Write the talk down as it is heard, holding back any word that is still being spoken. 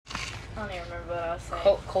I don't even remember what I was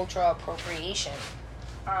saying. Cultural appropriation.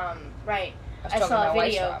 Right. I saw a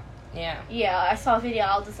video. Yeah. Yeah, I saw a video.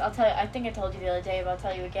 I'll tell you. I think I told you the other day, but I'll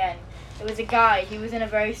tell you again. It was a guy. He was in a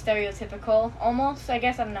very stereotypical, almost, I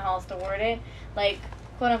guess, I don't know how else to word it, like,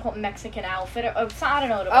 quote-unquote Mexican outfit. Or I don't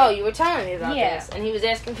know what it was. Oh, you were telling me about this. And he was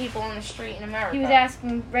asking people on the street in America. He was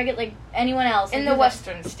asking, like, anyone else. In the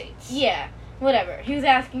western states. Yeah, whatever. He was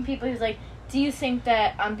asking people, he was like, do you think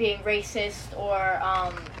that I'm being racist, or,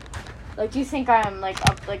 like, do you think I'm,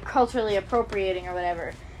 like culturally appropriating or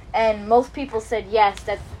whatever? And most people said, yes,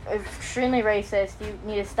 that's extremely racist. You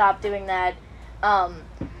need to stop doing that.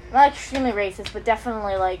 Not extremely racist, but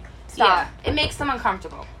definitely, like, stop. Yeah, it makes them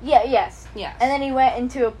uncomfortable. Yeah, yes. Yes. And then he went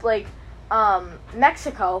into, like,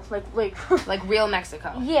 Mexico, like... like real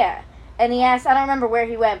Mexico. Yeah. And he asked, I don't remember where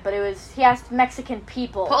he went, but he asked Mexican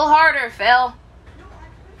people. Pull harder, Phil.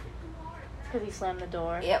 Because he slammed the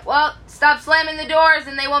door. Yeah, well, stop slamming the doors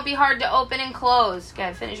and they won't be hard to open and close.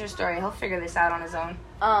 Okay, finish your story. He'll figure this out on his own.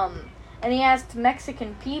 And he asked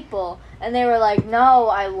Mexican people, and they were like, no,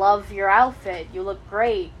 I love your outfit. You look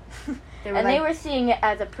great. They were seeing it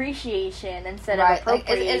as appreciation instead of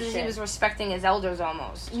appropriation. As if he was respecting his elders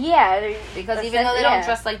almost. Yeah. Because even though they don't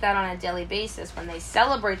dress like that on a daily basis, when they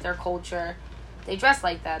celebrate their culture, they dress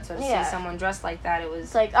like that. So to see someone dressed like that, it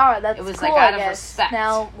was like, oh, that's it was cool, like out I of guess. respect.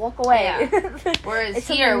 Now walk away. Yeah. Whereas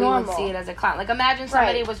here we would see it as a clown. Like imagine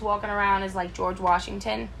somebody was walking around as like George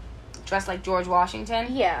Washington, dressed like George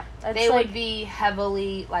Washington. Yeah, they would be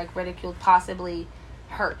heavily like ridiculed, possibly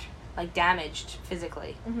hurt, like damaged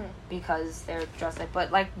physically, because they're dressed like.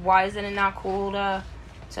 But like, why isn't it not cool to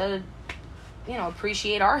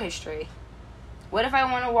appreciate our history? What if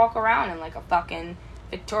I want to walk around in like a fucking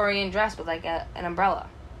Victorian dress with like an umbrella?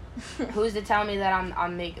 Who's to tell me that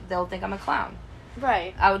they'll think I'm a clown?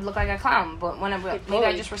 Right. I would look like a clown, but maybe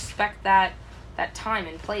I just respect that time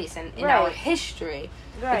and place and in our history.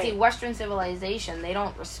 Right. But see, Western civilization, they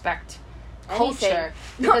don't respect culture.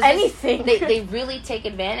 Anything. They really take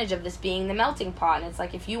advantage of this being the melting pot. And it's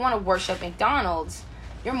like, if you want to worship McDonald's,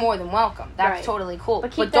 you're more than welcome. That's totally cool.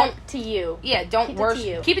 But don't to you. Yeah, don't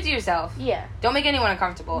worship. Keep it to yourself. Yeah. Don't make anyone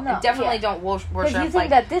uncomfortable. No, and definitely don't worship you think like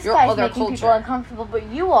that this your guy's other making culture. people uncomfortable, but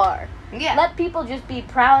you are. Yeah. Let people just be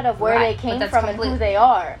proud of where they came from and who they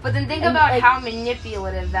are. But then think about how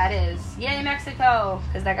manipulative that is. Yay, Mexico!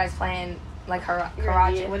 Because that guy's playing like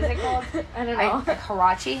Karachi. What is it called? I don't know.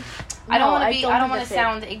 Karachi. No, I don't want to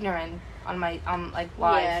sound ignorant on my like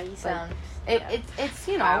live. Yeah, you sound. It's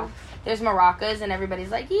there's maracas and everybody's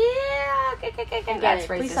like, yeah, that's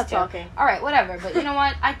racist. Please stop talking. All right, whatever. But you know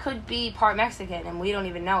what? I could be part Mexican and we don't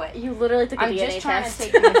even know it. You literally took a DNA test. I'm just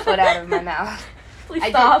trying to take my foot out of my mouth. Please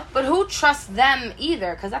stop. But who trusts them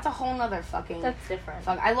either? Because that's a whole nother fucking... That's different.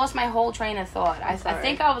 I lost my whole train of thought. I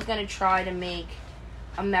think I was going to try to make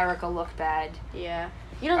America look bad. Yeah.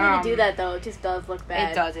 You don't need to do that, though. It just does look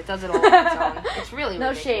bad. It does. It does it all on its own. It's really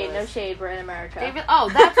ridiculous. No shade. We're in America.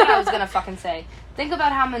 That's what I was going to fucking say. Think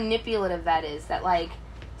about how manipulative that is. That, like...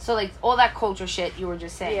 So, like, all that culture shit you were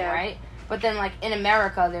just saying, right? But then, like, in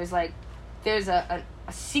America, there's a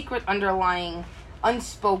secret underlying,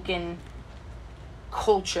 unspoken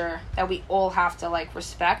culture that we all have to, like,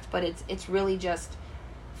 respect. But it's really just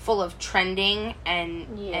full of trending and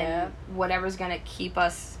whatever's going to keep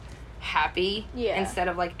us happy instead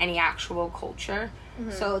of like any actual culture.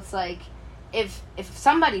 So it's like if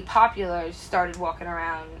somebody popular started walking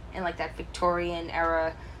around in like that Victorian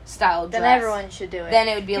era style dress, then everyone should do it. Then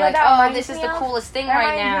it would be like, this is the coolest thing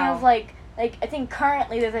right now. Like I think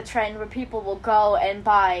currently there's a trend where people will go and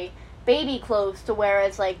buy baby clothes to wear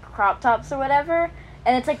as like crop tops or whatever,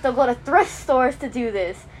 and it's like they'll go to thrift stores to do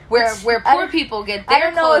this. Where poor people get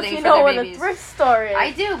their clothing for their babies. I don't know if you know what a thrift store is.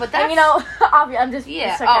 I do, but that's... And, I'm just...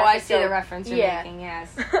 Yeah, I see the reference you're making,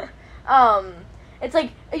 yes. It's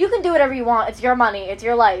like, you can do whatever you want. It's your money. It's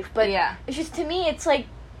your life. But it's just, to me, it's like,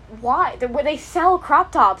 why? Where they sell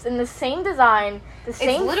crop tops in the same design, the same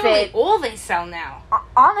fit. It's literally all they sell now.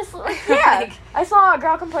 Honestly, yeah. I saw a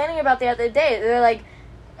girl complaining about the other day. They're like,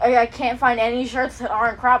 I can't find any shirts that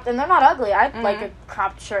aren't cropped, and they're not ugly. I like a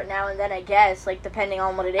cropped shirt now and then, I guess, like, depending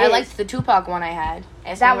on what it is. I liked the Tupac one I had.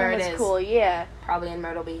 That one was cool, yeah. Probably in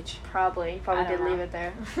Myrtle Beach. Probably did leave it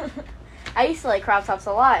there. I used to like crop tops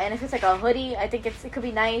a lot, and if it's like a hoodie, I think it could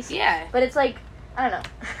be nice. Yeah. But it's like, I don't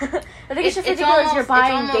know. I think it's just ridiculous you're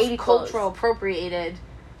buying baby clothes. It's almost cultural appropriated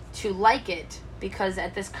to like it, because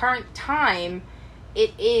at this current time,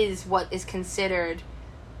 it is what is considered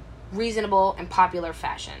reasonable and popular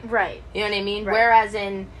fashion. Right. You know what I mean? Right. Whereas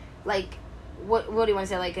in, like, what do you want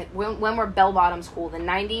to say? Like, when were bell bottoms cool? The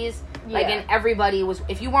 90s? Yeah. Like, and everybody was,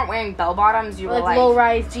 if you weren't wearing bell bottoms, you were like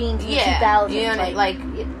low-rise jeans in the 2000s. You know, like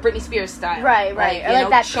Britney Spears style. Right. Like, or like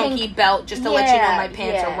that chunky pink belt just to let you know my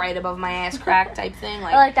pants are right above my ass crack type thing.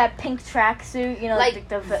 Like, or like that pink tracksuit, you know, like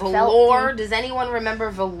the velour. Does anyone remember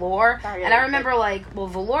velour? Really, and I remember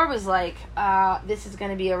velour was like, this is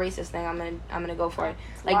gonna be a racist thing. I'm gonna go for it.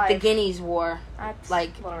 Like the Guineas wore. That's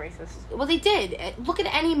like a little racist. Well, they did. Look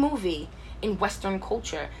at any movie in Western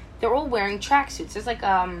culture. They're all wearing tracksuits. There's like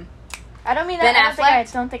I don't mean Ben that. Affleck. I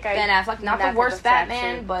don't think Ben Affleck, not the worst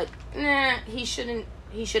Batman, tracksuit. but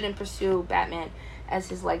he shouldn't pursue Batman as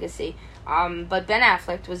his legacy. But Ben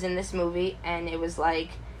Affleck was in this movie, and it was like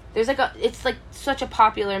it's like such a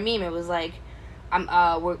popular meme. It was like,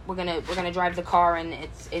 we're gonna drive the car, and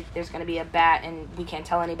there's gonna be a bat, and we can't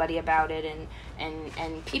tell anybody about it,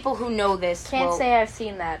 and people who know this can't say I've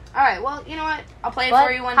seen that. All right, well, you know what? I'll play it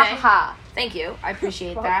for you one day. Ha. Thank you. I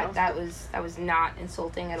appreciate that. That was not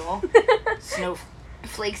insulting at all.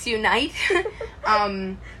 Snowflakes unite.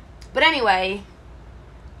 But anyway,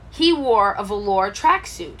 he wore a velour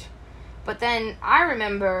tracksuit. But then I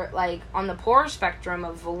remember, like, on the poor spectrum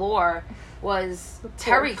of velour was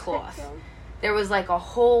terry cloth. There was like a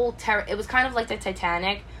whole it was kind of like the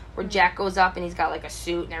Titanic, where Jack goes up and he's got like a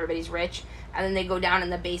suit and everybody's rich, and then they go down in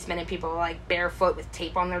the basement and people are like barefoot with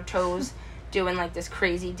tape on their toes doing like this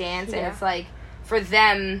crazy dance. And it's like, for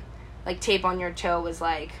them, like, tape on your toe was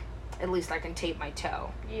like, at least I can tape my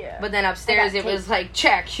toe. Yeah. But then upstairs it was like,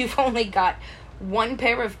 check, you've only got one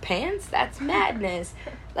pair of pants? That's madness.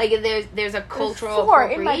 Like, there's a cultural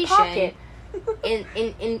appropriation in my pocket.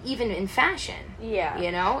 in even in fashion. Yeah.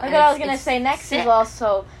 You know? Like, what I was gonna say next is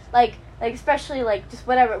also like especially like just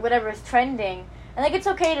whatever is trending, and like it's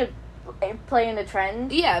okay to play in the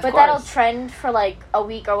trend. Yeah, of but course. that'll trend for like a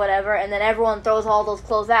week or whatever, and then everyone throws all those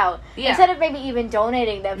clothes out. Yeah. Instead of maybe even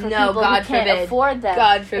donating them for people God who can't forbid. afford them.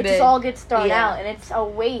 God forbid. It just all gets thrown out, and it's a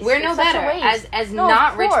waste. We're no better as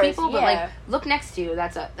not rich people, but like, look next to you.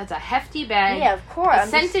 That's a hefty bag. Yeah, of course. A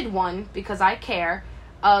scented one, because I care,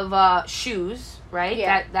 of shoes, right?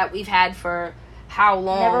 Yeah. That we've had for how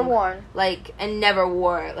long? Never worn. Like, and never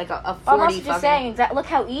wore. Like a 40 I'm also just saying, look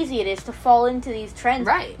how easy it is to fall into these trends.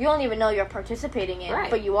 Right. You don't even know you're participating in,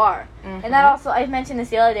 right. but you are. Mm-hmm. And that also, I mentioned this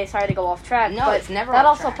the other day, sorry to go off track. No, but it's never that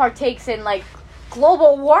off also track. partakes in, like,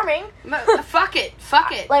 global warming. Fuck it.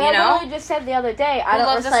 Like, you I know? literally just said the other day, I don't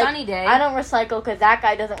loves a recycle. sunny day? I don't recycle because that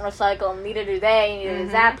guy doesn't recycle, and neither do they, neither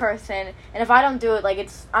does that person. And if I don't do it, like,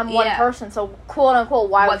 I'm one person, so quote unquote,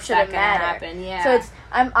 why should it matter? Happen? Yeah. So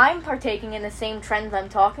I'm partaking in the same trends I'm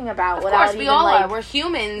talking about. Of without course, we even, all like, are. We're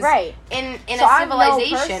humans. Right. In so a civilization,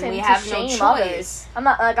 I'm no person we to have no shame choice. Others. I'm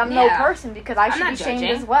not like I'm no person because I should be shamed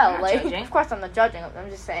judging. as well. I'm not Like, judging. of course I'm not judging. I'm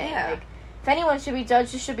just saying, Yeah. like, if anyone should be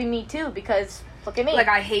judged, it should be me too. Because look at me. Like,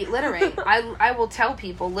 I hate littering. I will tell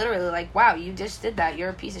people literally, like, wow, you just did that. You're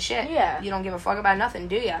a piece of shit. Yeah. You don't give a fuck about nothing,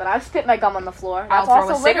 do you? But I've spit my gum on the floor. I'll That's throw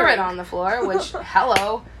also a cigarette littering. on the floor, which,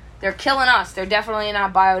 hello, they're killing us. They're definitely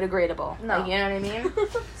not biodegradable. No. Like, you know what I mean?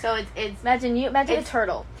 So it's Imagine a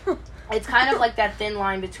turtle. it's kind of like that thin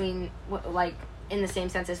line between, like, in the same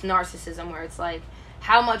sense as narcissism, where it's like,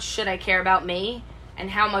 how much should I care about me, and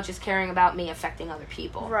how much is caring about me affecting other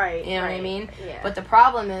people? Right. You know what I mean? Yeah. But the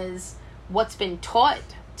problem is what's been taught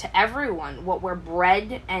to everyone, what we're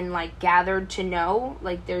bred and, like, gathered to know.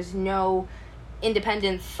 Like, there's no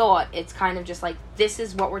independent thought. It's kind of just like, this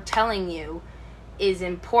is what we're telling you is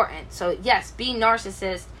important. So yes, be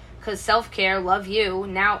narcissist, because self-care, love you.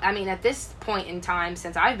 Now, I mean, at this point in time,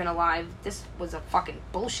 since I've been alive, this was a fucking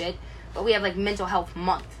bullshit, but we have, like, mental health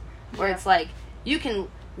month, where it's like, you can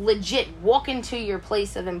legit walk into your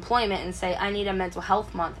place of employment and say, I need a mental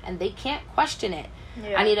health month, and they can't question it.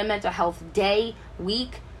 Yeah. I need a mental health day,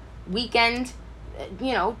 week, weekend,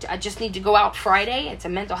 you know, I just need to go out Friday, it's a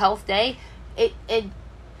mental health day.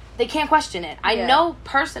 They can't question it. I know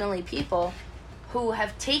personally people who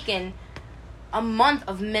have taken a month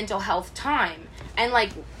of mental health time, and,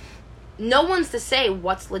 like, no one's to say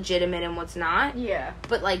what's legitimate and what's not. Yeah.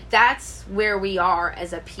 But, like, that's where we are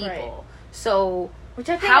as a people. Right. So, Which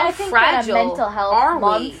I think, how that fragile a mental health are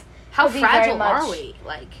month we? How would be very fragile much- are we?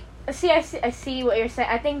 Like, I see what you're saying.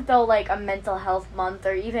 I think, though, like, a mental health month,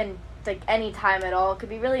 or even, like, any time at all, could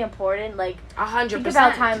be really important. Like, 100%. think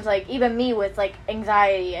about times, like, even me with, like,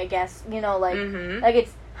 anxiety, I guess, you know, like, like,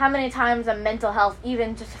 it's how many times a mental health,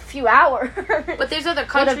 even just a few hours, but there's other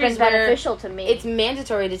would have countries been where beneficial to me. it's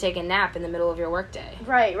mandatory to take a nap in the middle of your workday.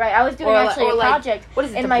 Right. I was doing actually a like, project what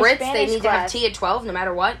is it, in the my Brits, Spanish they need class. to have tea at 12 no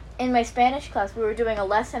matter what? In my Spanish class, we were doing a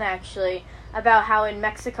lesson, actually, about how in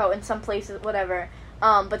Mexico, in some places, whatever,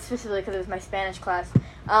 but specifically because it was my Spanish class,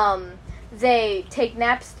 they take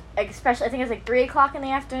naps, especially I think it's like 3 o'clock in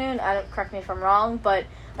the afternoon. Correct me if I'm wrong, but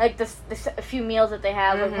like the a few meals that they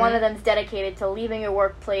have, like one of them's dedicated to leaving your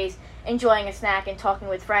workplace, enjoying a snack, and talking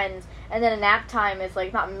with friends, and then a nap time is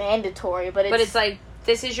like not mandatory, but it's like,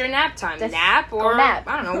 this is your nap time. Nap or nap.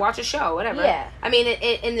 I don't know, watch a show, whatever. Yeah. I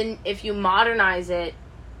mean, if you modernize it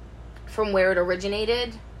from where it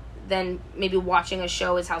originated, then maybe watching a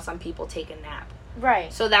show is how some people take a nap.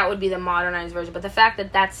 Right. So that would be the modernized version. But the fact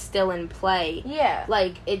that that's still in play, yeah,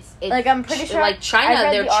 like it's like I'm pretty sure like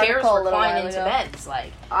China, their chairs recline into beds.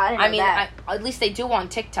 Like I mean, at least they do on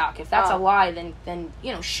TikTok. If that's a lie, then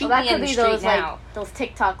shoot me in the street now. Like, those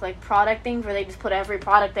TikTok like product things where they just put every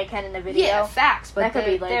product they can in the video. Yeah, facts. But that could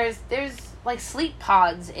be like, there's like sleep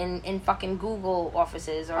pods in fucking Google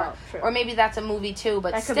offices, or maybe that's a movie too.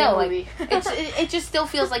 But that still, could be a movie. it just still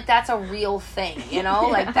feels like that's a real thing.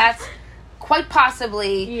 Like that's. Quite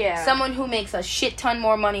possibly, someone who makes a shit ton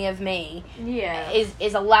more money of me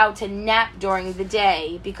is allowed to nap during the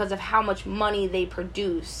day because of how much money they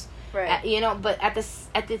produce. Right. But at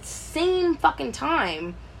the same fucking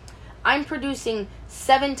time, I'm producing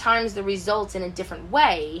 7 times the results in a different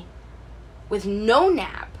way with no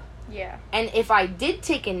nap. Yeah. And if I did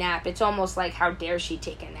take a nap, it's almost like, how dare she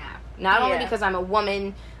take a nap? Not only because I'm a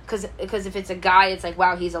woman, because if it's a guy, it's like,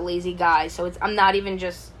 wow, he's a lazy guy. So I'm not even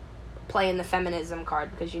just playing the feminism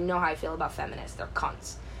card, because you know how I feel about feminists. They're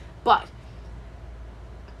cunts. But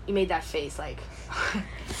you made that face like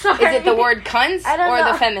sorry. Is it the word cunts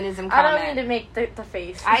or the feminism comment? I don't need to make the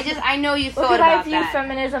face. I know you thought about that. Because I view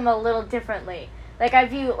feminism a little differently. Like I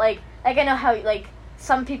view like I know how like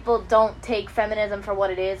some people don't take feminism for what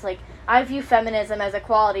it is. Like I view feminism as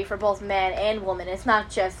equality for both man and woman. It's not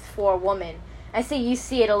just for women. You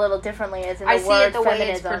see it a little differently as in the word feminism. I see it the way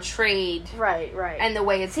it's portrayed. Right. And the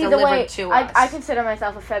way it's delivered to us. I consider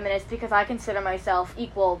myself a feminist because I consider myself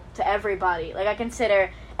equal to everybody. Like, I consider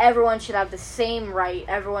everyone should have the same right.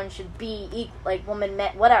 Everyone should be equal, like woman,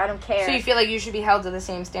 men, whatever. I don't care. So you feel like you should be held to the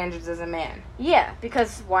same standards as a man? Yeah,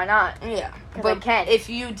 because why not? Yeah. Because I can. If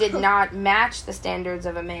you did not match the standards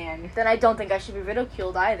of a man... then I don't think I should be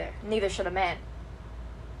ridiculed either. Neither should a man.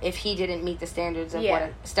 If he didn't meet the standards of what a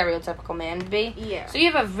stereotypical man would be. Yeah. So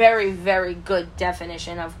you have a very, very good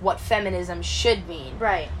definition of what feminism should mean.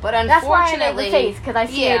 Right. But unfortunately... that's why I made the face, because I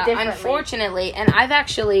see it differently. Unfortunately, and I've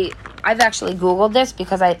actually Googled this,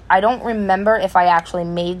 because I don't remember if I actually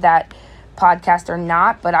made that podcast or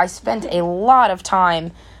not, but I spent a lot of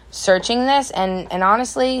time searching this, and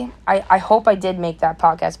honestly, I hope I did make that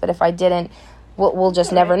podcast, but if I didn't, we'll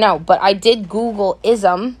just never know. But I did Google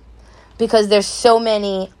ism, because there's so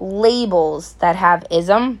many labels that have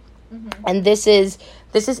ism, and this is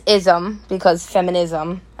ism, because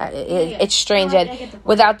feminism, it's strange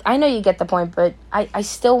that I know you get the point, but I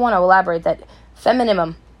still want to elaborate that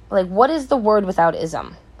feminism, like, what is the word without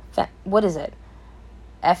ism? What is it?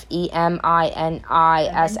 Feminism,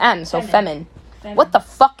 so femin. What the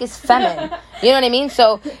fuck is femin? You know what I mean?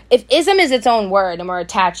 So if ism is its own word and we're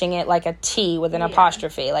attaching it like a T with an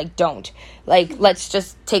apostrophe, like don't. Like, let's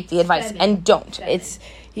just take the advice and don't. It's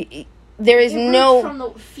there is no from the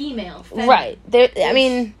female. Right. There I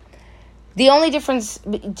mean, the only difference,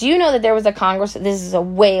 do you know that there was a Congress, this is a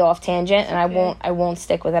way off tangent and I won't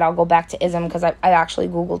stick with it. I'll go back to ism because I actually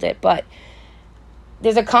Googled it, but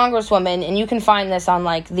there's a congresswoman and you can find this on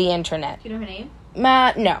like the internet. Do you know her name?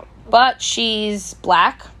 No. But she's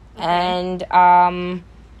black, and I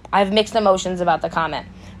have mixed emotions about the comment.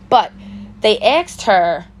 But they asked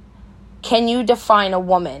her, can you define a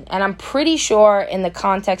woman? And I'm pretty sure in the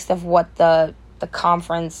context of what the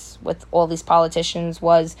conference with all these politicians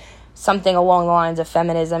was, something along the lines of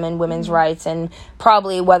feminism and women's rights, and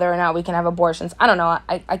probably whether or not we can have abortions. I don't know.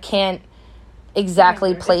 I can't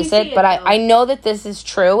exactly place it, but I know that this is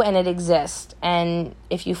true, and it exists. And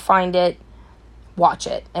if you find it, watch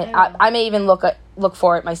it. And I may even look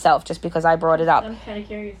for it myself just because I brought it up. I'm kind of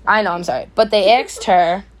curious. I know, I'm sorry. But they asked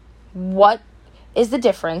her, what is the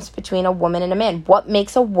difference between a woman and a man? What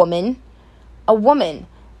makes a woman a woman?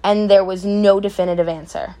 And there was no definitive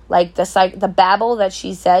answer. Like, the babble that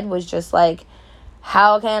she said was just like,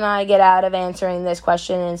 how can I get out of answering this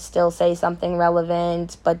question and still say something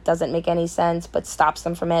relevant but doesn't make any sense but stops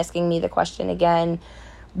them from asking me the question again?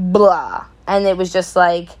 Blah. And it was just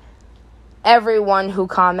like, everyone who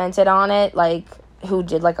commented on it, like, who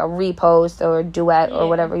did, like, a repost or a duet or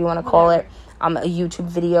whatever you want to call it, a YouTube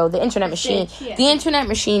video, the internet machine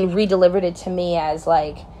redelivered it to me as,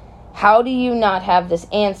 like, how do you not have this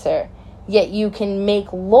answer, yet you can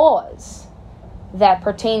make laws that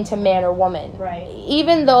pertain to man or woman? Right.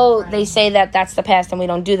 Even though they say that that's the past and we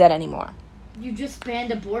don't do that anymore. You just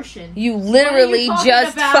banned abortion. You literally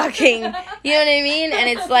just about? fucking, you know what I mean? And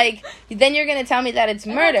it's like, then you're gonna tell me that it's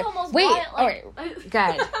murder. Wait, wild, alright, go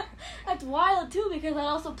ahead. That's wild too, because that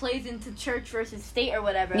also plays into church versus state or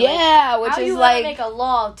whatever. Yeah, like, which how is you like, make a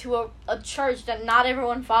law to a church that not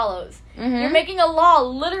everyone follows. mm-hmm. You're making a law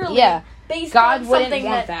literally based God on wouldn't something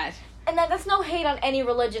want that. And that's no hate on any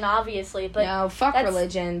religion, obviously, but no, fuck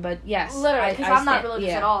religion, but yes, literally, because I'm not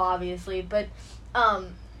religious at all, obviously, but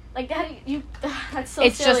like that, that's so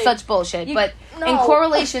it's silly. just such bullshit. But in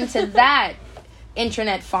correlation to that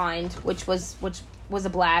internet find, which was a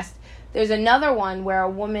blast, there's another one where a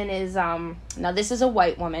woman is now this is a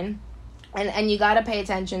white woman, and you got to pay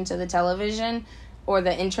attention to the television or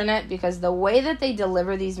the internet, because the way that they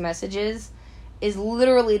deliver these messages is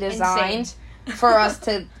literally designed for us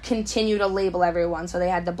to continue to label everyone. So they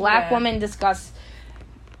had the black woman discuss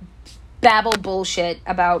babble bullshit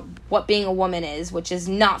about what being a woman is, which is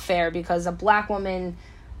not fair, because a black woman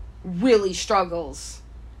really struggles,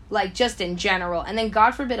 like, just in general. And then,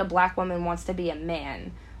 God forbid, a black woman wants to be a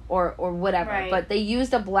man or whatever. Right. But they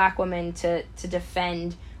used a black woman to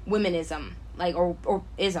defend womenism, like, or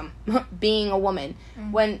ism, being a woman,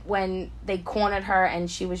 when they cornered her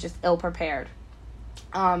and she was just ill-prepared.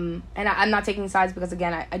 And I'm not taking sides because,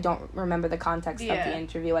 again, I don't remember the context of the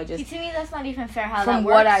interview. I just, to me, that's not even fair how from that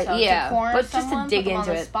works. what I to but just to dig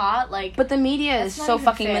into it. Spot, like, but the media is so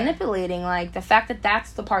fucking manipulating. Like, the fact that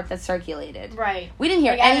that's the part that's circulated. Right. We didn't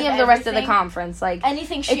hear any of the rest of the conference. Like,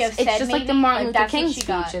 anything she has said. It's just maybe, like the Martin Luther King speech.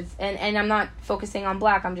 Got. And I'm not focusing on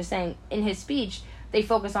black. I'm just saying, in his speech, they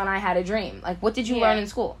focus on I had a dream. Like, what did you learn in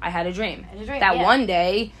school? I had a dream. That one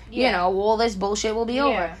day, you know, all this bullshit will be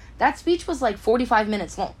over. That speech was like 45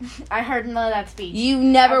 minutes long. I heard none of that speech. You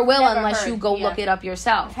never will unless you go look it up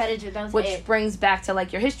yourself. Which brings back to,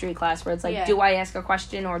 like, your history class, where it's like, do I ask a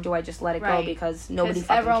question or do I just let it go, because nobody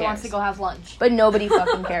fucking everyone cares. Wants to go have lunch. But nobody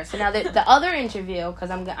fucking cares. So now the other interview,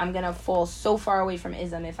 because I'm going to fall so far away from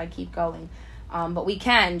ism if I keep going. But we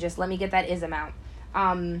can, just let me get that ism out.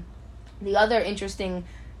 The other interesting,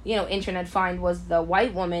 internet find was the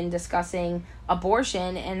white woman discussing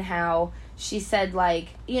abortion, and how she said, like,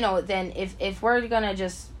 then if we're gonna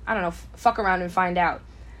just, I don't know, fuck around and find out,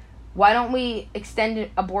 why don't we extend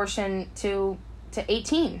abortion to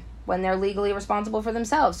 18 when they're legally responsible for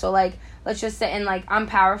themselves? So, like, let's just say, and, like, I'm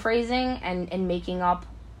paraphrasing and making up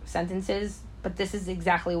sentences, but this is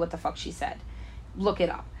exactly what the fuck she said. Look it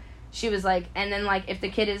up. She was like, and then, like, if the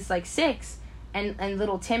kid is, like, 6 and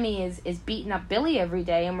little Timmy is beating up Billy every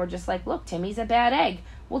day, and we're just like, look, Timmy's a bad egg,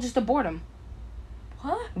 we'll just abort him.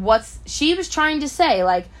 What? She was trying to say,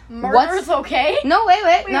 like, murder's okay? No,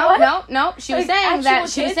 wait, no. She was saying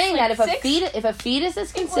that like, if a fetus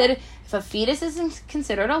is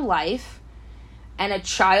considered a life, and a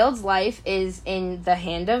child's life is in the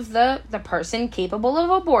hand of the person capable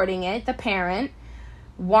of aborting it, the parent,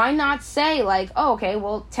 why not say, like, oh, okay,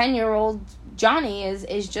 well, 10-year-old Johnny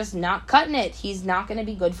is just not cutting it. He's not going to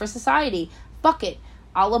be good for society. Fuck it.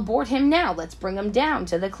 I'll abort him now. Let's bring him down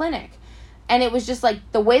to the clinic. And it was just, like,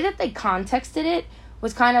 the way that they contexted it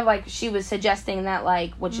was kind of like she was suggesting that,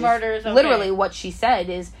 like, which murder is okay. Literally what she said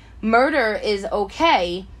is, murder is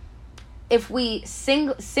okay if we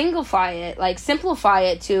simplify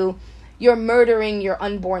it to, you're murdering your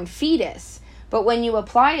unborn fetus. But when you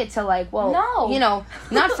apply it to, like, well, no.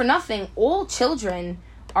 Not for nothing, all children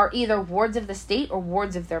are either wards of the state or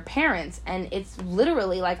wards of their parents. And it's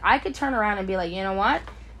literally, like, I could turn around and be like, you know what?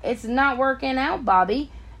 It's not working out,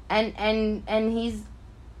 Bobby. And he's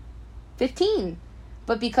 15.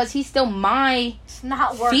 But because he's still my it's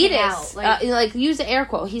not working fetus, out. Like, use the air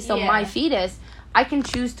quote, he's still my fetus, I can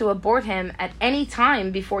choose to abort him at any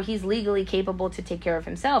time before he's legally capable to take care of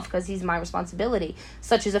himself, because he's my responsibility.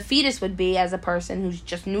 Such as a fetus would be as a person who's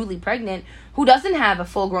just newly pregnant, who doesn't have a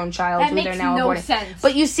full-grown child who they're now aborting. Sense.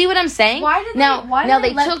 But you see what I'm saying? Why do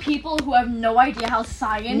they let people who have no idea how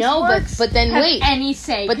science works but then have wait. any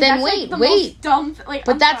say? But then wait. Most dumb, like,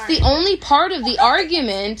 but that's the only part of the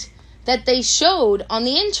argument that they showed on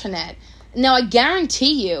the internet. Now, I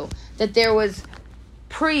guarantee you that there was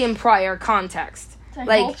pre and prior context.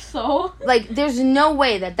 I hope so. Like, there's no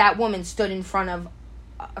way that woman stood in front of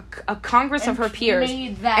a Congress of her peers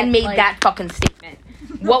and made that fucking statement.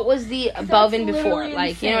 What was the above and before?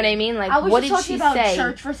 Like, insane. You know what I mean? Like, what did she say? I was talking about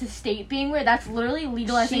church versus state being weird. That's literally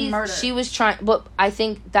legalizing murder. She was trying, but I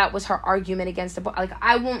think that was her argument against the book. Like,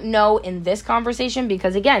 I won't know in this conversation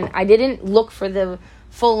because, again, I didn't look for the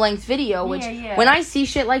full-length video, which when I see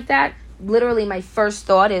shit like that, literally my first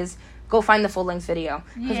thought is, go find the full-length video.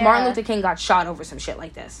 Because Martin Luther King got shot over some shit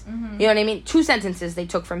like this. Mm-hmm. You know what I mean? 2 sentences they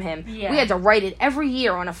took from him. Yeah. We had to write it every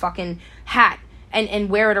year on a fucking hat and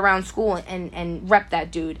wear it around school and rep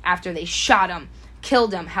that dude after they shot him,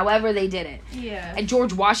 killed him, however they did it. Yeah. And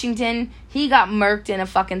George Washington, he got murked in a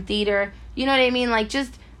fucking theater. You know what I mean? Like,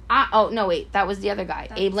 just... oh, no, wait. That was the other guy.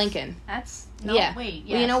 Abe Lincoln. That's... No, yeah. wait.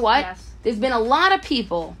 Yes, well, you know what? Yes. There's been a lot of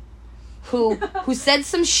people who said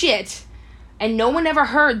some shit, and no one ever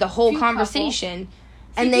heard the whole conversation,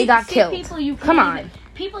 and they got killed. People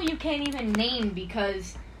you can't even name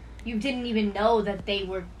because you didn't even know that they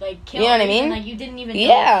were, like, killed. You know what I mean? Like, you didn't even know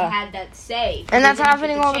that you had that say. And that's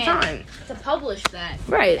happening all the time. To publish that.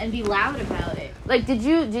 Right. And be loud about it. Like, did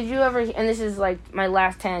you ever, and this is, like, my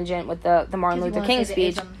last tangent with the Martin Luther King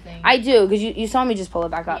speech. I do, because you saw me just pull it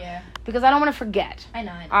back up. Yeah. Because I don't want to forget. I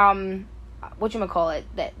know. Whatchamacallit,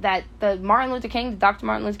 that the Martin Luther King, the Dr.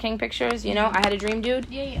 Martin Luther King pictures, you know, I Had a Dream, dude.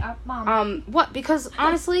 Yeah, Mom. What? Because,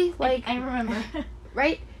 honestly, like... I remember.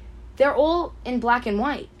 Right? They're all in black and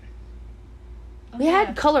white. We yeah.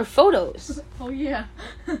 had color photos. Oh, yeah.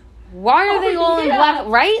 Why are they all in black?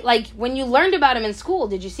 Right? Like, when you learned about him in school,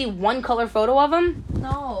 did you see one color photo of him?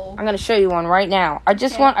 No. I'm gonna show you one right now. I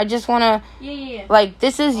just want to. Yeah. Like,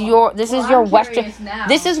 this is your Western. Now.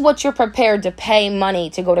 This is what you're prepared to pay money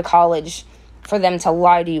to go to college for them to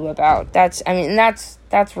lie to you about. That's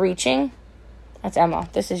reaching. That's Emma.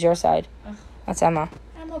 This is your side. That's Emma.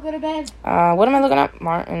 Emma, go to bed. What am I looking up?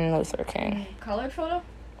 Martin Luther King. Colored photo?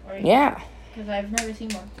 Yeah. Because I've never seen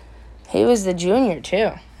one. He was the junior,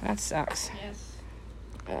 too. That sucks. Yes.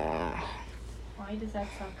 Why does that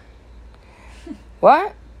suck?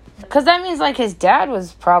 What? Because that means, like, his dad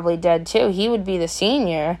was probably dead, too. He would be the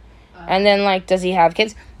senior. And then, like, does he have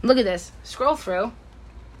kids? Look at this. Scroll through.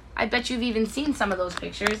 I bet you've even seen some of those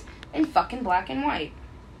pictures in fucking black and white.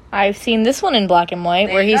 I've seen this one in black and white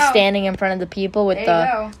where he's standing in front of the people with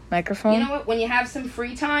the microphone. You know what? When you have some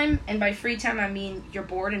free time, and by free time I mean you're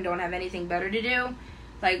bored and don't have anything better to do,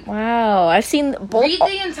 like... Wow, I've seen both. Read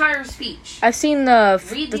the entire speech. I've seen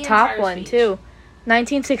the top one, speech. Too.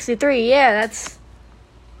 1963, yeah, that's...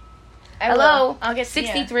 Hello, I'll get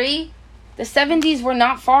 63. Yeah. The 70s were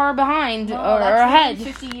not far behind or ahead.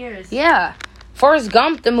 50 years. Yeah. Forrest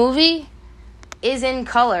Gump, the movie, is in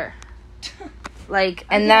color. Like,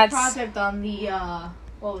 and that's... I did a project on the,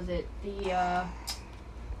 what was it? I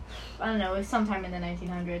don't know, it was sometime in the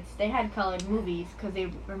 1900s. They had colored movies because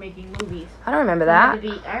they were making movies. I don't remember that.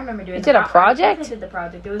 I remember doing You did a project? I did the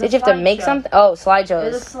project. It was did you have to make something? Oh, slideshows.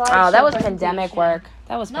 It was a slideshow that was pandemic work.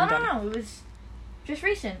 That was pandemic. No, it was just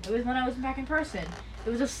recent. It was when I was back in person. It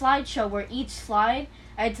was a slideshow where each slide,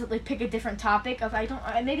 I had to like pick a different topic of,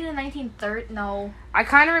 maybe the 1930s, no. I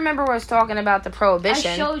kind of remember where I was talking about the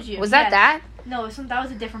Prohibition. I showed you. Was that? No, that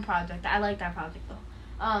was a different project. I like that project, though.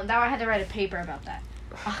 That I had to write a paper about that.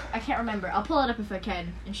 I can't remember. I'll pull it up if I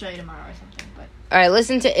can and show you tomorrow or something. But all right,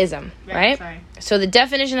 listen to ism, right? Sorry. So the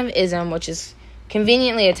definition of ism, which is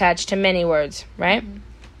conveniently attached to many words, right? Mm-hmm.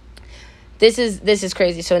 This is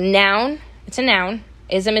crazy. So noun, it's a noun.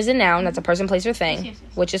 Ism is a noun. That's a person, place, or thing, yes.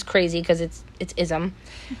 Which is crazy because it's ism.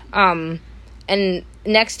 And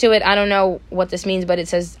next to it, I don't know what this means, but it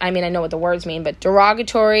says, I know what the words mean, but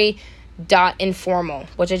derogatory informal,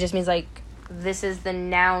 which it just means like this is the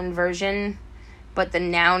noun version, but the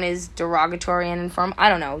noun is derogatory and informal. I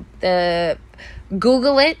don't know.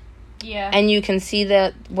 Google it. Yeah. And you can see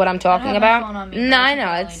what I'm talking about. No, I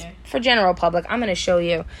know. It's for general public. I'm going to show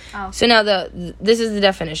you. Oh. So now this is the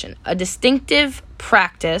definition. A distinctive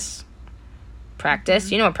practice.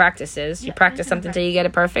 Mm-hmm. You know what practice is. You practice something till you get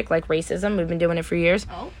it perfect, like racism. We've been doing it for years.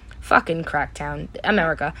 Oh. Fucking Cracktown.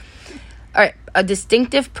 America. All right. A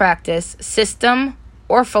distinctive practice, system,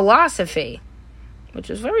 or philosophy, which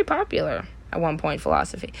was very popular at one point,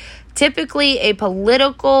 philosophy. Typically a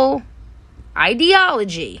political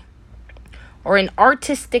ideology or an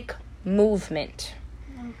artistic movement.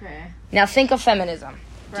 Okay. Now think of feminism.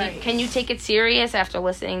 Right. Can you take it serious after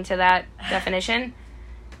listening to that definition?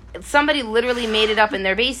 Somebody literally made it up in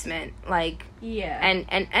their basement. Like, yeah.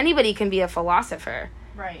 And anybody can be a philosopher.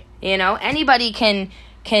 Right. You know, anybody can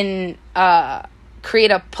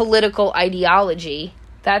create a political ideology.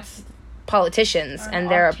 That's politicians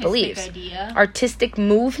and their beliefs. Idea. Artistic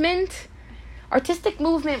movement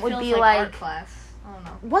would be like art class. I don't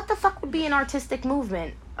know. What the fuck would be an artistic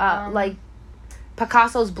movement? Like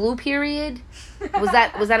Picasso's Blue Period? Was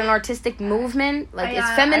that an artistic movement? Like, is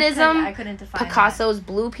feminism I couldn't define Picasso's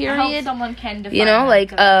Blue Period? I hope someone can define. You know,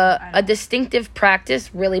 like a distinctive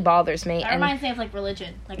practice really bothers me. That reminds me of like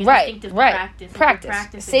religion, like a distinctive practice.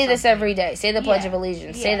 Practice. Say this every day. Say the Pledge of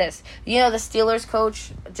Allegiance. Yeah. Say this. You know, the Steelers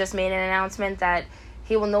coach just made an announcement that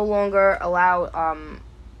he will no longer allow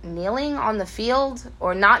kneeling on the field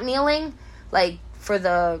or not kneeling, like for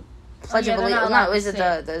the Pledge of Allegiance. No, is it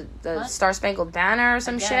the Star Spangled Banner or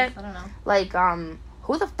some shit? I don't know. Like,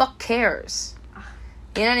 who the fuck cares?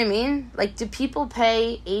 You know what I mean? Like, do people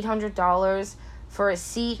pay $800 for a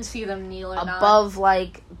seat to see them kneel or above,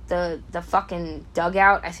 like, the fucking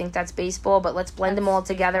dugout? I think that's baseball, but let's blend them all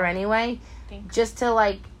together anyway. Just to,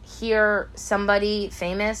 like, hear somebody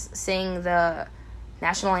famous sing the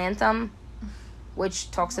national anthem,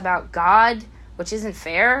 which talks about God, which isn't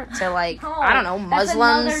fair to, like, I don't know,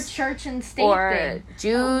 Muslims. That's another church and state or thing.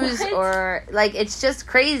 Jews or, like, it's just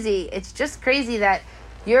crazy. It's just crazy that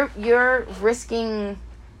you're risking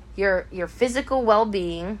your physical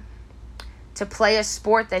well-being to play a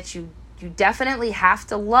sport that you definitely have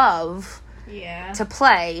to love to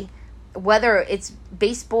play, whether it's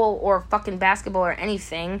baseball or fucking basketball or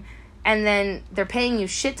anything, and then they're paying you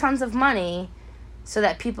shit tons of money so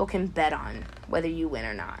that people can bet on whether you win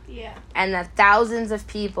or not. Yeah. And that thousands of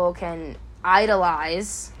people can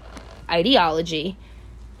idolize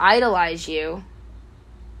you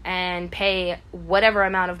and pay whatever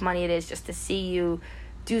amount of money it is just to see you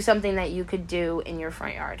do something that you could do in your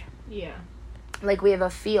front yard. Yeah. Like, we have a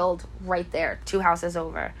field right there, 2 houses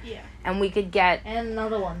over. Yeah. And we could get... And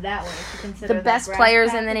another one that way, if you consider the best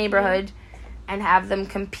players in the neighborhood and have them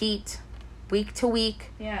compete week to week.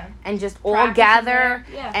 Yeah. And just all gather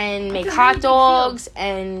and make hot dogs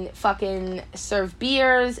and fucking serve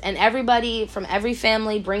beers, and everybody from every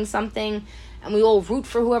family brings something, and we all root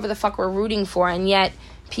for whoever the fuck we're rooting for, and yet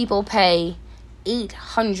people pay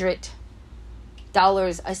 $800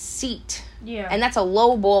 a seat. Yeah. And that's a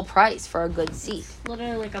low ball price for a good seat. It's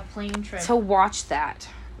literally like a plane trip. To watch that.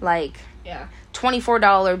 Like, yeah.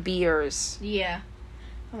 $24 beers. Yeah.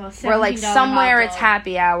 Where, like, somewhere it's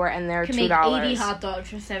happy hour and they're $2. Make 80 hot dogs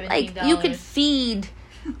for $17. Like, you could feed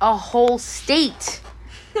a whole state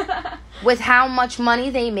with how much money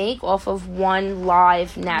they make off of one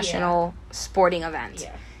live national sporting event.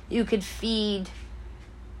 Yeah. You could feed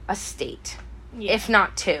a state, if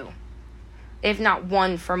not 2. If not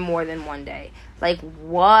 1 for more than 1 day. Like,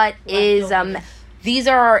 what is these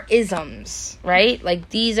are our isms, right? Like,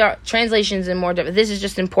 these are translations and more different. This is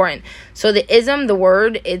just important. So the ism, the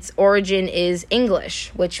word, its origin is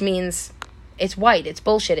English, which means it's white. It's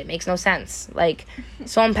bullshit. It makes no sense. Like,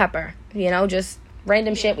 salt and pepper, you know, just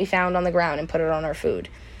random shit we found on the ground and put it on our food.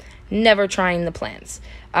 Never trying the plants.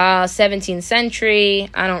 17th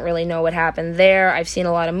century, I don't really know what happened there. I've seen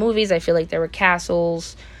a lot of movies. I feel like there were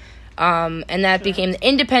castles. And that became the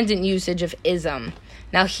independent usage of ism.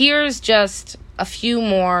 Now, here's just a few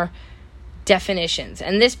more definitions.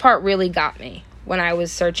 And this part really got me when I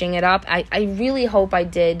was searching it up. I really hope I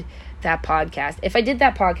did that podcast. If I did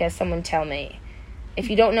that podcast, someone tell me. If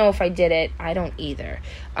you don't know if I did it, I don't either.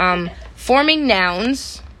 Forming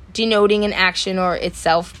nouns, denoting an action or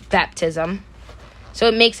itself, baptism. So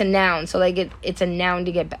it makes a noun. So, like, it's a noun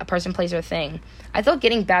to get a person, place, or thing. I thought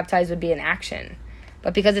getting baptized would be an action.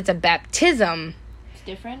 But because it's a baptism,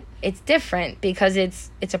 it's different because it's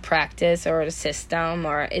a practice or a system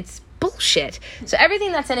or it's bullshit. So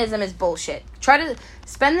everything that's in ism is bullshit. Try to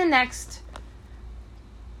spend the next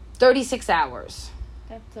 36 hours.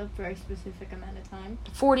 That's a very specific amount of time.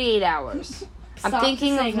 48 hours. I'm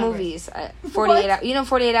thinking of movies. 48 hours. You know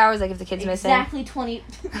 48 hours, like if the kid's missing? Exactly 20.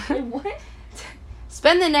 What?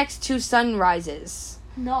 Spend the next 2 sunrises.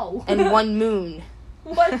 No. And 1 moon.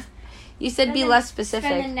 What? You said be less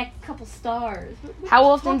specific. Spend the next couple stars. How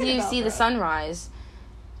often do you see the sunrise?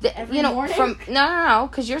 Every morning? No,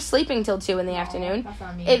 because you're sleeping till 2 in the afternoon. That's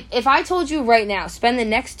not me. If I told you right now, spend the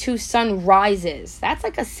next 2 sunrises, that's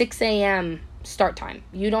like a 6 a.m. start time.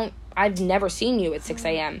 I've never seen you at 6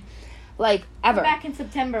 a.m. Like, ever. I'm back in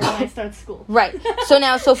September when I start school. Right.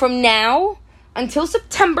 So from now until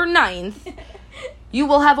September 9th, you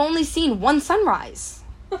will have only seen 1 sunrise.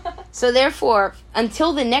 So therefore,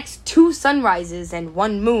 until the next 2 sunrises and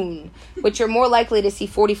 1 moon, which you're more likely to see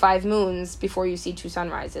 45 moons before you see 2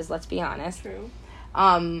 sunrises, let's be honest. True.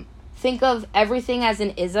 Think of everything as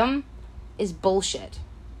an ism is bullshit.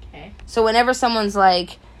 Okay. So whenever someone's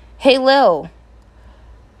like, hey, Lil,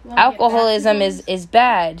 alcoholism is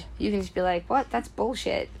bad, you can just be like, what? That's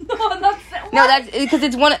bullshit. No, that's because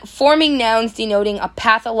it's forming nouns denoting a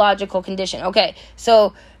pathological condition. Okay,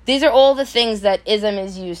 so these are all the things that ism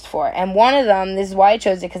is used for. And one of them, this is why I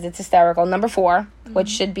chose it, because it's hysterical. Number 4, which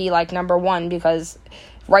should be like number 1, because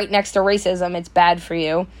right next to racism, it's bad for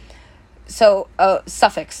you. So,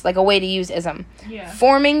 suffix, like a way to use ism. Yeah.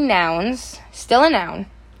 Forming nouns, still a noun.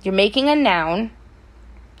 You're making a noun,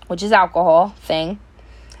 which is alcohol, thing,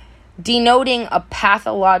 denoting a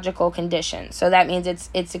pathological condition. So that means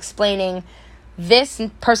it's explaining this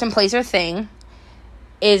person, place, or thing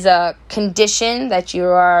is a condition that you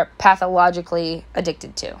are pathologically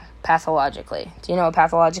addicted to. Pathologically. Do you know what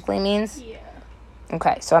pathologically means? Yeah.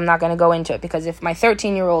 Okay, so I'm not going to go into it because if my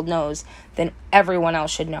 13-year-old knows, then everyone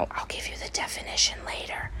else should know. I'll give you the definition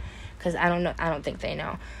later because I don't think they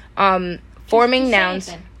know. Forming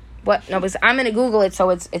nouns. What? No, because I'm going to Google it so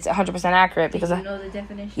it's 100% accurate because Do you know the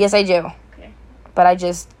definition? Yes, I do. Okay. But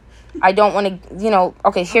I don't want to,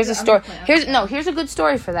 okay, here's a story. Here's a good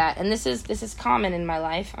story for that. And this is common in my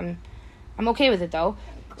life. I'm okay with it though.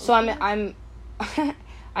 So I'm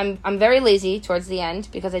I'm very lazy towards the end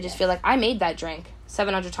because I just feel like I made that drink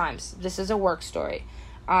 700 times. This is a work story.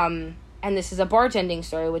 And this is a bartending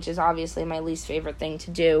story, which is obviously my least favorite thing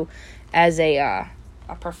to do as a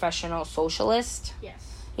professional socialist. Yes.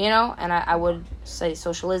 And I would say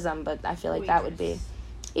socialism, but I feel like that would be,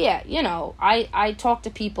 yeah, I talk to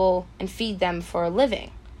people and feed them for a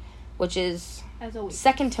living, which is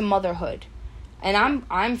second to motherhood. And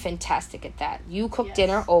I'm fantastic at that. You cook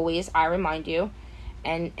dinner always, I remind you.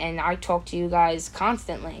 And I talk to you guys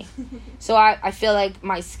constantly. So I feel like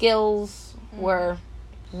my skills were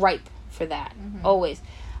ripe for that, always.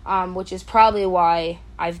 Which is probably why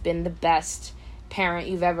I've been the best parent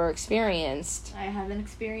you've ever experienced. I haven't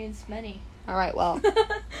experienced many. All right, well,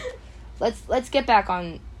 let's get back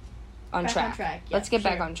on track. Yeah, let's get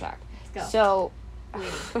back on track. Let's go.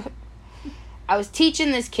 So, I was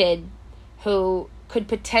teaching this kid who could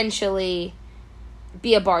potentially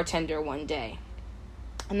be a bartender one day.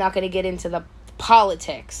 I'm not going to get into the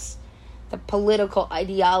politics, the political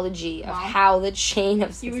ideology of how the chain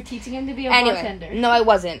of... You were teaching him to be a bartender. No, I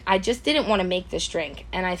wasn't. I just didn't want to make this drink.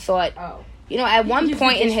 And I thought, at one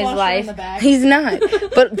point in his life... He's not.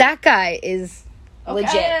 But that guy is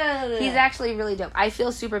legit. He's actually really dope. I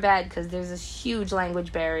feel super bad because there's this huge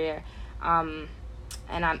language barrier. And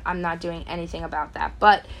I'm not doing anything about that.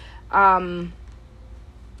 But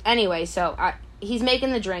anyway, so he's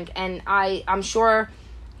making the drink. And I'm sure...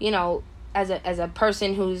 as a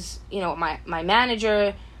person who's, my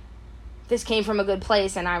manager, this came from a good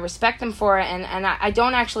place and I respect him for it. And I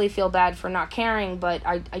don't actually feel bad for not caring, but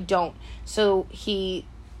I don't. So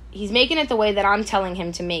he's making it the way that I'm telling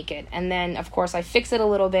him to make it. And then, of course, I fix it a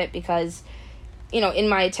little bit because, in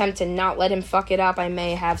my attempt to not let him fuck it up, I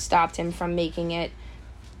may have stopped him from making it,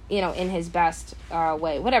 in his best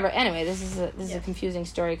way. Whatever. Anyway, this is a confusing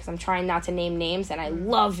story because I'm trying not to name names, and I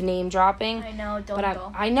love name dropping. I know,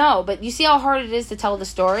 I know, but you see how hard it is to tell the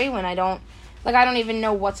story when I don't even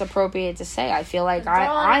know what's appropriate to say. I feel like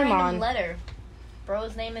I'm on letter.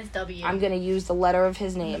 Bro's name is W. I'm gonna use the letter of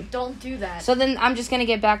his name. Don't do that. So then I'm just gonna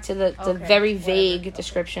get back to the very vague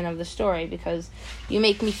description of the story because you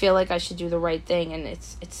make me feel like I should do the right thing, and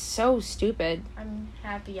it's so stupid. I'm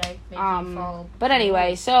happy I made you fall. But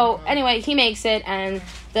anyway, he makes it, and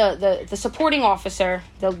the supporting officer,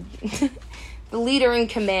 the the leader in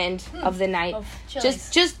command of the night,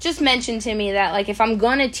 just mentioned to me that if I'm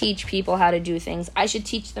gonna teach people how to do things, I should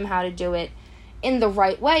teach them how to do it in the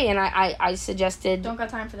right way. And I suggested, don't got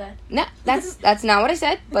time for that. No, that's not what I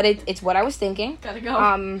said, but it's what I was thinking. Gotta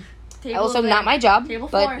go. Also not my job, Table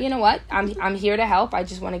but 4. you know what, I'm here to help. I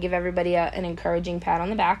just want to give everybody an encouraging pat on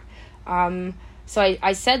the back. So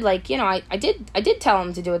I said I did tell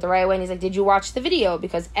him to do it the right way, and he's like, did you watch the video?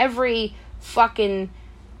 Because every fucking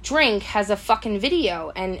drink has a fucking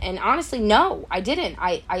video, and honestly, no, I didn't.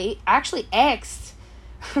 I actually asked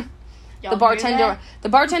the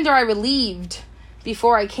bartender I relieved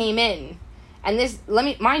before I came in, and this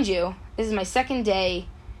is my second day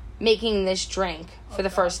making this drink for the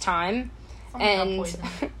first time. And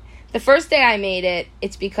the first day I made it,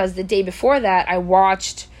 it's because the day before that I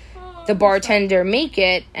watched the bartender make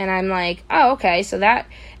it, and I'm like, oh, okay, so that,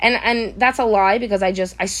 and that's a lie because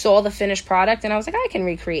I saw the finished product and I was like, I can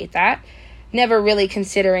recreate that, never really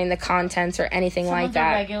considering the contents or anything like that.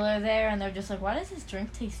 Someone's a regular there and they're just like, why does this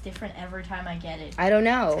drink taste different every time I get it? I don't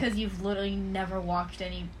know. It's because you've literally never watched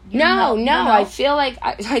any... No, I feel like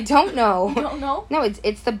I don't know. You don't know? No,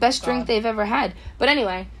 it's the best drink they've ever had. But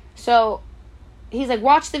anyway, so he's like,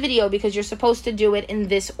 watch the video because you're supposed to do it in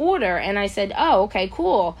this order. And I said, oh, okay,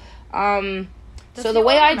 cool. So the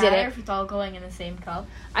way I did it, if it's all going in the same cup?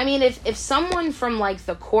 I mean, if someone from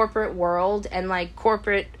the corporate world and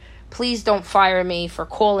corporate, please don't fire me for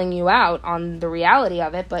calling you out on the reality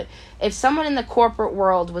of it, but if someone in the corporate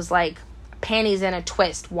world was panties in a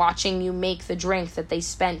twist watching you make the drink that they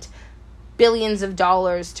spent billions of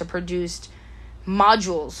dollars to produce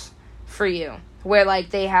modules for you, where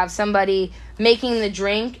they have somebody making the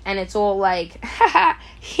drink and it's all haha,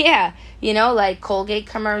 yeah, Colgate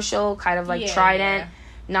commercial, kind of Trident.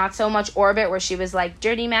 Not so much Orbit, where she was like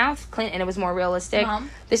dirty mouth, Clint, and it was more realistic. Mom,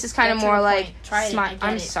 this is kind of more like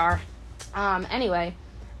I'm sorry. Anyway,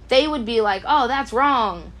 they would be like, "Oh, that's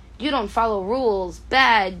wrong. You don't follow rules.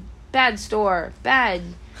 Bad store. Bad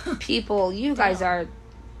people. You guys are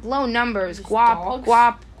low numbers. Guap.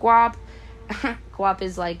 Guap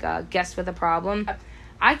is like a guest with a problem.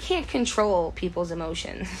 I can't control people's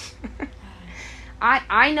emotions.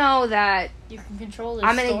 I know that you can control this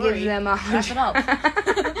I'm going to give them 100.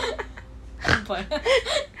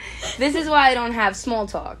 This is why I don't have small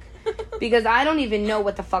talk. Because I don't even know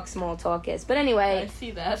what the fuck small talk is. But anyway. I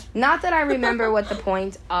see that. Not that I remember what the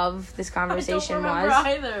point of this conversation I don't remember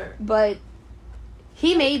either. But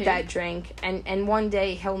he made that drink. And one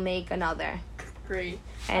day he'll make another. Great.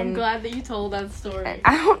 And I'm glad that you told that story.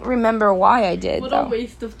 I don't remember why I did, What a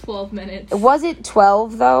waste of 12 minutes. Was it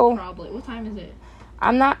 12, though? Probably. What time is it?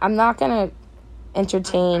 I'm not gonna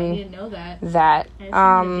entertain I didn't know that.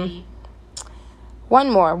 One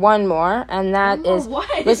more, and that is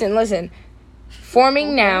what? Listen.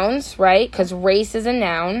 Forming nouns, right? Because race is a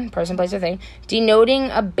noun, person, place, or thing, denoting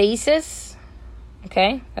a basis.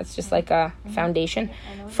 Okay, that's just like a foundation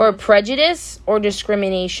for prejudice or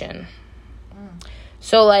discrimination.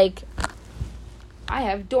 So, like, I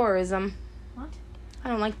have doorism. What? I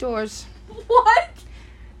don't like doors. What?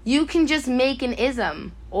 You can just make an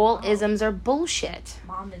ism. All isms are bullshit.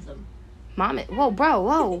 Momism. Whoa, bro.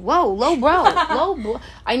 Low, bro.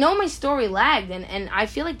 I know my story lagged, and I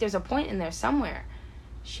feel like there's a point in there somewhere.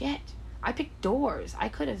 Shit. I picked doors. I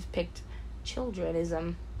could have picked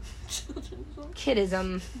childrenism.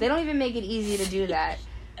 Kidism. They don't even make it easy to do that.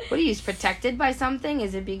 What are you, protected by something?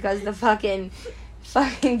 Is it because the fucking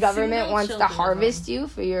government wants to harvest you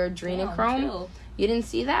for your adrenochrome? You didn't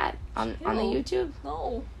see that on the YouTube?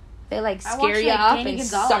 No. They scare you up and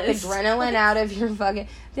suck adrenaline out of your fucking...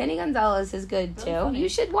 Danny Gonzalez is good too. Funny. You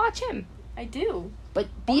should watch him. I do. But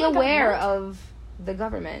be aware of the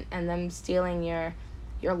government and them stealing your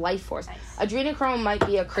life force. Nice. Adrenochrome might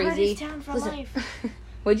be a crazy... Town for life.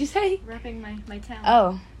 What'd you say? Repping my town.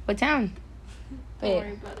 Oh, what town? Don't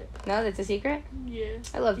worry about it. No, that's a secret? Yeah.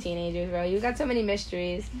 I love teenagers, bro. You got so many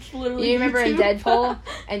mysteries. Literally you remember in Deadpool?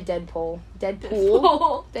 Deadpool.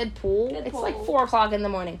 It's like 4:00 in the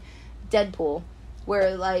morning. Deadpool.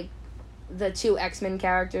 Where, the two X-Men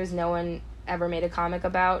characters no one ever made a comic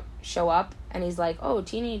about show up. And he's like, oh,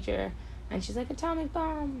 teenager. And she's like, atomic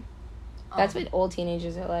bomb. That's what old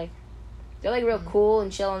teenagers are like. They're, real cool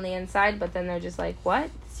and chill on the inside. But then they're just like,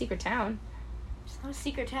 what? Secret town. It's not a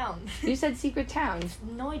secret town. You said secret town.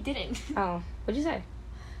 No, I didn't. Oh, what'd you say?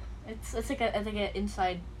 It's like an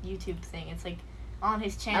inside YouTube thing. It's on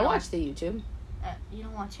his channel. I watch the YouTube. You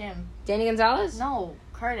don't watch him. Danny Gonzalez? No,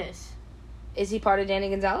 Curtis. Is he part of Danny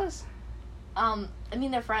Gonzalez?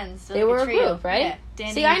 They're friends. They were a group, right? Yeah.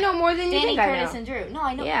 Danny, see, I know more than you think I know. Curtis, and Drew. No,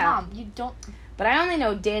 I know. Yeah. Mom, you don't. But I only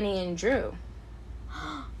know Danny and Drew.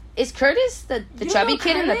 Is Curtis the chubby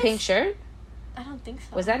kid in the pink shirt? I don't think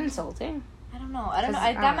so. Was that insulting? I don't know.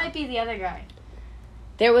 That might be the other guy.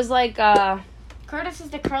 There was Curtis is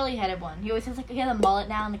the curly-headed one. He always has he has a mullet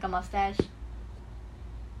now and a mustache.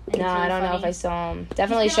 No, I don't know if I saw him.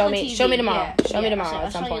 Definitely show me tomorrow. Yeah. Show me tomorrow I'll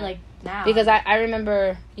at some point. You, now. Because I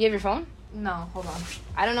remember. You have your phone? No, hold on.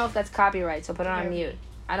 I don't know if that's copyright, so put it on mute.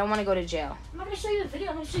 I don't want to go to jail. I'm not gonna show you the video.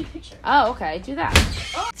 I'm gonna show you a picture. Oh, okay. Do that.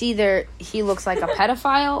 It's either he looks like a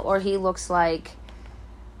pedophile or he looks like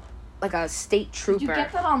a state trooper. Did you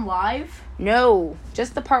get that on live? No,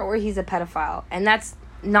 just the part where he's a pedophile, and that's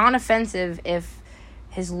non-offensive if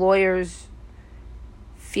his lawyers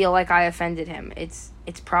feel like I offended him. It's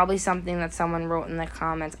probably something that someone wrote in the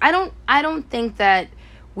comments. I don't think that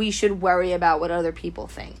we should worry about what other people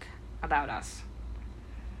think about us.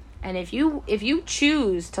 And if you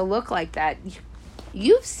choose to look like that,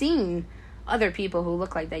 you've seen other people who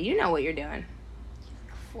look like that. You know what you're doing.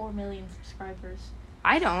 4 million subscribers.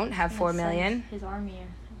 I don't have 4 million. His army.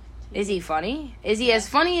 Is he funny? Is he as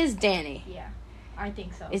funny as Danny? Yeah, I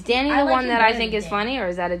think so. Is Danny the one that I think is funny, or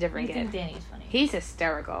is that a different kid? I think Danny is funny. He's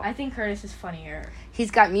hysterical. I think Curtis is funnier. He's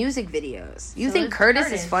got music videos. You think Curtis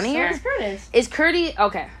is funnier? So is Curtis. Is Curdy...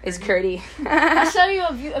 Okay, is Curdy... I'll show you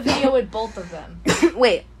a video with both of them.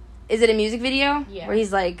 Wait, is it a music video? Yeah. Where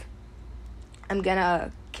he's like, I'm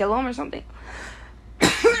gonna kill him or something?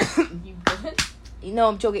 You good? No,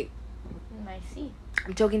 I'm joking. I see.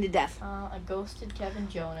 I'm joking to death. I ghosted Kevin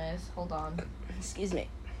Jonas. Hold on. Excuse me.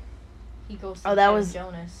 He ghosted Kevin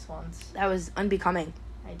Jonas once. That was unbecoming.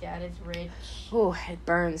 My dad is rich. Oh, it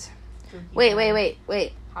burns.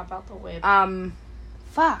 Wait. Hop out the whip.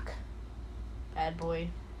 Fuck. Bad boy.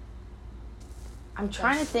 I'm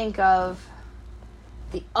trying to think of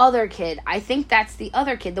The other kid. I think that's the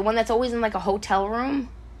other kid. The one that's always in, like, a hotel room.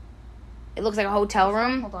 It looks like a hotel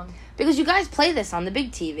room. Hold on. Because you guys play this on the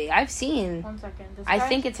big TV. I've seen. 1 second. This I guy?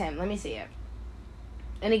 think it's him. Let me see it.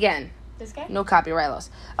 And again, This guy? no copyright laws.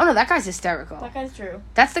 Oh, no, that guy's hysterical. That guy's Drew.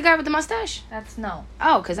 That's the guy with the mustache? That's no.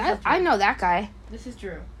 Oh, because I know that guy. This is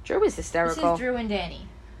Drew. Drew is This hysterical. is Drew and Danny.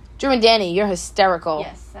 Drew and Danny, you're hysterical.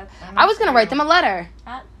 Yes. I was going to write them a letter.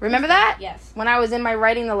 Remember that? Yes. When I was in my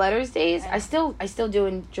writing the letters days, I still do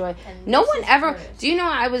enjoy. And No this one is ever. Curtis. Do you know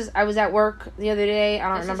I was at work the other day? I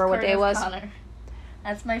don't This remember is what day it was. Curtis Connor.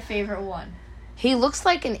 That's my favorite one. He looks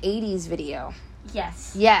like an 80s video.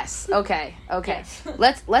 Yes. Yes. Okay. Yes.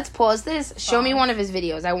 Let's pause this. Show me Pause. one of his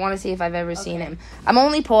videos. I want to see if I've ever seen Okay. him. I'm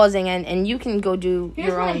only pausing and you can go do Here's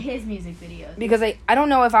your one own of his music videos. because I don't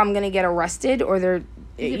know if I'm going to get arrested or they're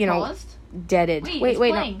Is it you know paused? deaded. Wait, Wait, it's no.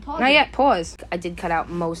 playing. Pause Not it. yet. Pause. I did cut out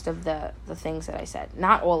most of the things that I said.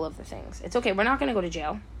 Not all of the things. It's okay. We're not going to go to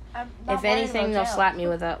jail. I'm not If worried anything, about they'll jail. slap me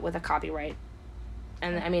with a copyright.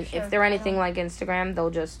 And I mean, Sure, if they're I anything don't- like Instagram, they'll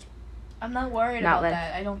just I'm not worried Not about let-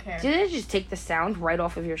 that. I don't care. do they just take the sound right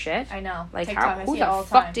off of your shit? I know. Like TikTok, how? I Who see it all the the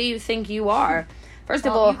fuck time. do you think you are? First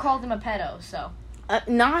of Well, all, you called him a pedo, so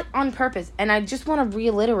not on purpose. And I just want to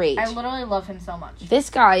reiterate. I literally love him so much.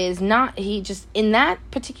 This guy is not. He just in that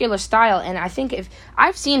particular style. And I think if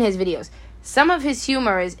I've seen his videos, some of his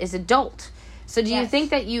humor is adult. So do you Yes.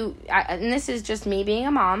 think that you? And this is just me being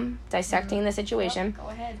a mom dissecting the situation. Go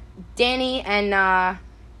ahead. Danny and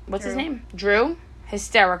what's his Drew. name? Drew.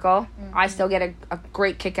 Hysterical. I still get a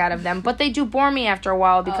great kick out of them, but they do bore me after a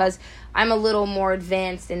while because I'm a little more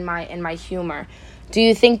advanced in my humor. Do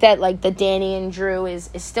you think that like the Danny and Drew is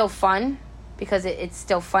still fun because it's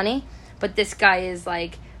still funny, but this guy is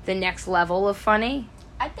like the next level of funny?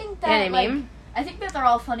 I think You that know what I like mean? I think that they're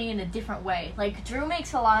all funny in a different way. Like Drew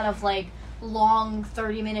makes a lot of like long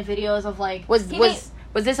 30-minute videos of like Was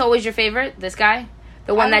this always your favorite? This guy,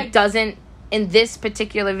 the one that like- doesn't in this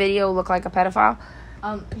particular video look like a pedophile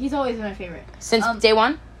he's always been my favorite. since day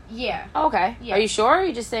one? Yeah. Oh, okay. Yeah. Are you sure? Or are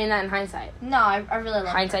you just saying that in hindsight? No, I really love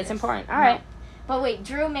Hindsight's Curtis. important. All No. right. But wait,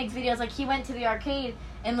 Drew makes videos like he went to the arcade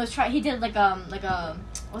and was he did like a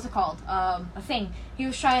what's it called? A thing. He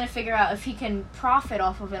was trying to figure out if he can profit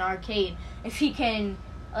off of an arcade. If he can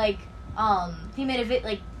like he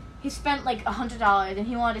made he spent like $100 and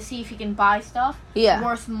he wanted to see if he can buy stuff Yeah.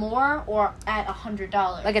 worth more or at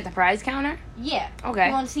 $100. Like at the prize counter? Yeah. Okay.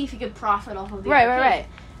 He wanted to see if he could profit off of the Right, arcade. right.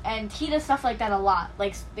 And he does stuff like that a lot.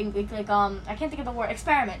 Like I can't think of the word,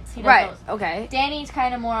 experiments. He does Right. those. Okay. Danny's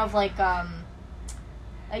kind of more of like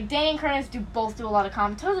Danny and Curtis both do a lot of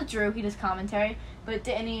commentary. So does Drew, he does commentary. But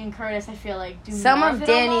Danny and Curtis, I feel like, do Some more of it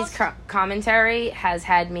Danny's almost. commentary has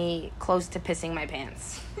had me close to pissing my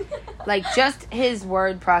pants. Like just his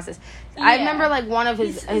word process. I Yeah. remember like one of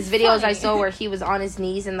his He's videos I funny. saw where he was on his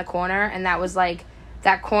knees in the corner and that was like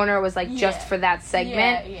that corner was like just Yeah. for that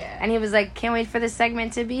segment. Yeah. And he was like, "Can't wait for this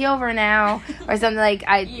segment to be over now," or something like.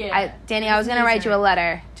 Yeah. Danny, I was gonna write you a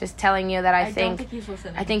letter, just telling you that I don't think think he's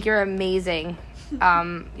listening. you're amazing.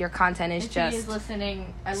 Your content is if just he is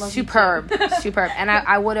listening, I love superb, you too. superb. And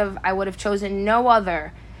I would have chosen no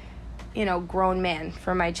other, grown man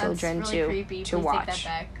for my children That's really creepy. to Please watch. take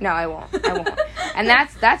that back. No, I won't. And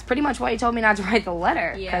that's pretty much why you told me not to write the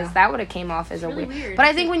letter because Yeah. that would have came off as It's a really weird. weird. But I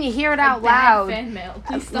It's think like- when you hear it Like out bad loud, fan mail.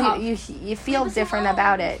 Please stop. you feel Leave us different alone.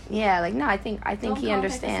 about it. Yeah, like no, I think Don't he contact us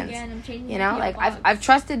understands. again. I'm changing You know, the like PO box. I've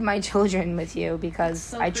trusted my children with you because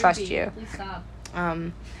So I trust creepy. you. Please stop.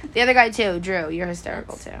 The other guy too, Drew, you're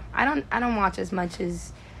hysterical too. I don't watch as much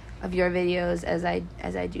of your videos as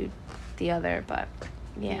I do the other, but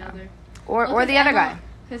yeah. Or the other guy.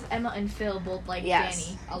 Because Emma and Phil both like Yes.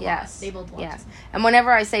 Danny a lot. Yes. They both watch Yes. him. And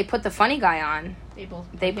whenever I say put the funny guy on, They both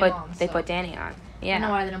they him put on, they so put Danny on. I don't know Yeah.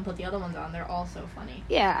 why they don't put the other ones on. They're all so funny.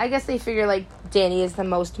 Yeah, I guess they figure like Danny is the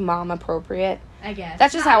most mom appropriate. I guess.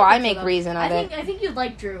 That's just No, how don't I think so, make though. reason of it. I think you'd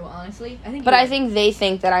like Drew, honestly. But I think they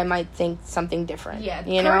think that I might think something different. Yeah,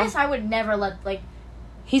 You Curtis, know? I would never let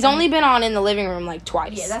He's only been on in the living room like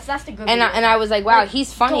twice. Yeah, that's the good. and video. I was like, wow, Like,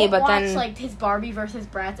 he's funny, don't but watch, then like his Barbie versus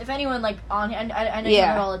Bratz. If anyone like on, I know you're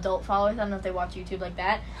all adult followers. I don't know if they watch YouTube like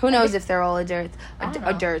that. who knows if they're all adults? I don't know.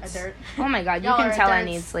 Adults. A dirt. Oh my god, you Y'all can are tell I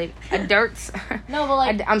adults. need sleep. Adults. No, but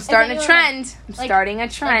like I'm starting a if trend. I'm like- starting a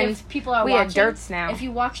Like, trend. if people are We watching, adults now. If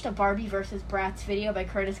you watched a Barbie versus Bratz video by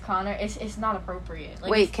Curtis Connor, it's not appropriate.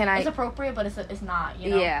 Like, Wait, it's, can I- It's appropriate, but it's not.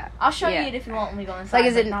 You know. Yeah. I'll show Yeah. you it if you want when we go inside. Like,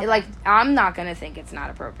 is but it not like that. I'm not gonna think it's not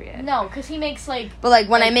appropriate. appropriate. No, because he makes like. But like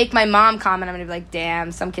when I make my mom comment, I'm gonna be like,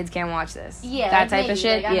 "Damn, some kids can't watch this." Yeah, that like type maybe, of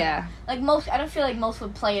shit. Like, Yeah. Like most, I don't feel like most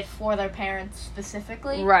would play it for their parents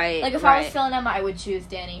specifically. Right. Like if I was feeling them, I would choose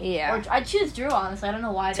Danny. Yeah. Or I'd choose Drew. Honestly, I don't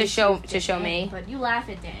know why. To show Danny, me. But you laugh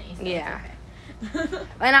at Danny. So Yeah. It's okay.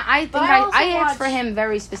 And I think I also I asked for watch- him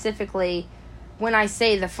very specifically. When I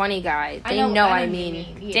say the funny guy, they know I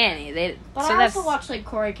mean yeah. Danny. But so I that's also watch like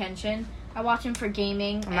Corey Kenshin. I watch him for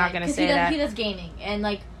gaming. I'm not gonna 'cause say that. He does gaming and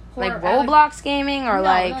like horror, like Roblox gaming or no,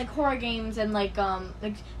 like horror games and like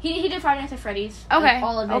he did Five Nights at Freddy's. Okay. Like,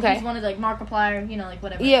 all of it. Okay. He's one of the like Markiplier, like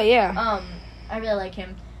whatever. yeah. I really like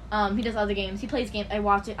him. He does other games. He plays games. I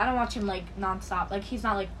watch it. I don't watch him like nonstop. Like he's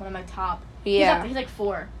not like one of my top. Yeah. He's like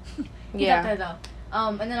 4. He's Yeah. up there though.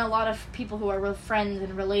 And then a lot of people who are real friends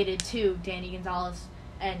and related to Danny Gonzalez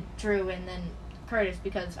and Drew and then Curtis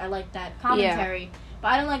because I like that commentary. Yeah. But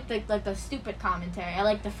I don't like the stupid commentary. I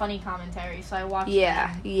like the funny commentary. So I watch.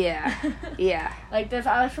 Yeah. Like there's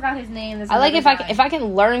I forgot his name. There's I like if guy. I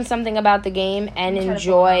can learn something about the game and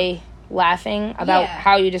enjoy laughing about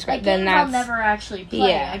how you describe. Like, then games that's I'll never actually play.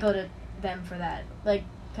 Yeah. I go to them for that. Like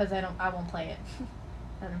because I won't play it.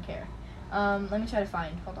 I don't care. Let me try to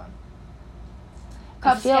find. Hold on.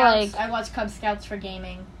 Cub Scouts. I watch Cub Scouts for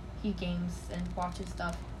gaming. He games and watches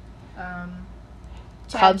stuff.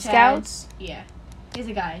 Cub Scouts? Yeah. He's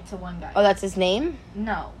a guy. It's a one guy. Oh, that's his name?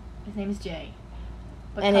 No. His name is Jay.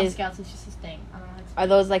 But and Cub Scouts is just his thing. I don't know how to explain Are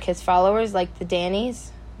those like his followers? Like the Dannies?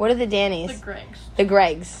 What are the Dannies? The Gregs. The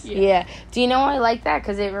Gregs. Yeah. Do you know why I like that?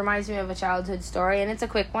 Because it reminds me of a childhood story. And it's a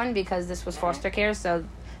quick one because this was foster care, so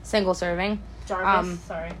single serving. Jarvis.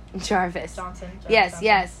 Jarvis. Johnson.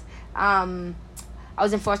 Yes. I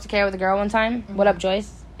was in foster care with a girl one time. Mm-hmm. What up,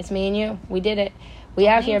 Joyce? It's me and you. We did it. We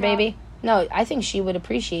out here, baby. No, I think she would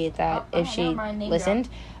appreciate that if she listened.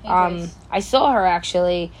 I saw her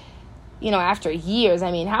actually, after years.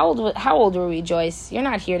 I mean, how old were we, Joyce? You're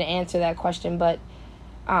not here to answer that question, but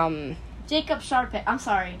Jacob Sharpet. I'm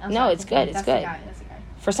sorry. It's good. It's good. That's the guy.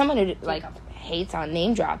 For someone who hates on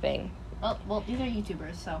name dropping. Well, these are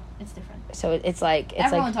YouTubers, so it's different. So it's like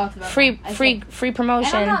everyone talks about free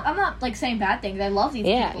promotion. And I'm not like saying bad things. I love these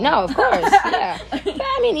people. Yeah, no, of course. Yeah. But,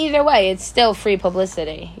 I mean, either way, it's still free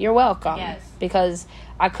publicity. You're welcome. Yes. Because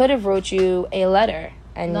I could have wrote you a letter,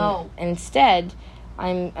 and instead,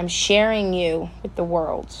 I'm sharing you with the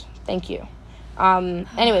world. Thank you.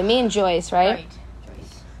 Anyway, me and Joyce, right?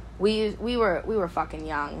 Joyce. We were fucking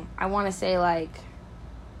young. I want to say like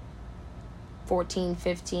 14,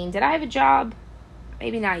 15. Did I have a job?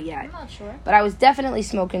 Maybe not yet. I'm not sure. But I was definitely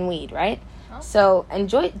smoking weed, right? Oh. So, and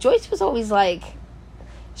Joyce was always like,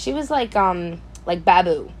 she was like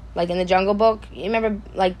Babu, like in the Jungle Book. You remember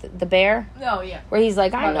like the bear? Oh, yeah. Where he's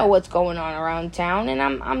like, I know what's going on around town, and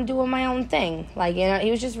I'm doing my own thing. Like, he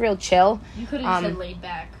was just real chill. You could have said laid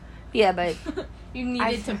back. Yeah, but you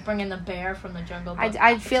needed to bring in the bear from the Jungle Book.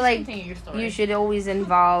 I feel like you should always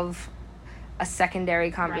involve a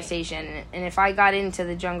secondary conversation. Right. And if I got into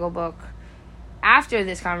the Jungle Book after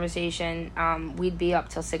this conversation, we'd be up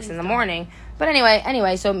till 6 a.m. But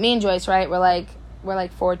anyway, so me and Joyce, right, we're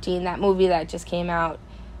like 14. That movie that just came out,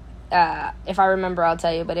 if I remember, I'll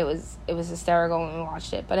tell you, but it was hysterical when we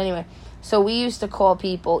watched it. But anyway, so we used to call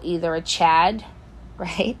people either a Chad,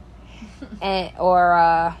 right?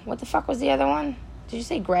 or what the fuck was the other one? Did you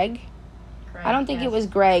say Greg? I don't think it was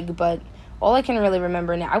Greg, but all I can really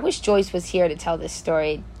remember now. I wish Joyce was here to tell this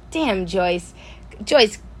story. Damn, Joyce.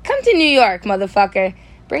 Joyce, come to New York, motherfucker.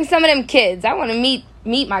 Bring some of them kids. I want to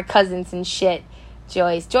meet my cousins and shit.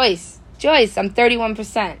 Joyce, I'm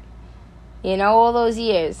 31%. All those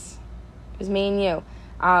years. It was me and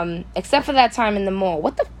you. Except for that time in the mall.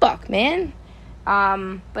 What the fuck, man?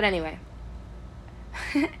 But anyway.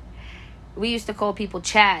 We used to call people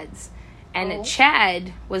Chads. And a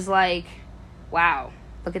Chad was like, wow,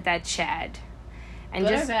 look at that Chad. And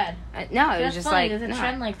good just, or bad? No, it was just funny. like... There's a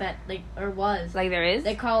trend like that, or was. Like there is?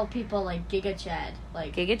 They call people like Giga Chad.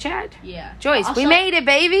 Like Giga Chad? Yeah. Joyce, we made it,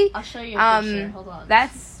 baby! I'll show you a picture. Hold on.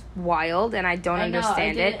 That's wild, and I don't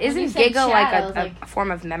understand it. Isn't Giga Chad, like a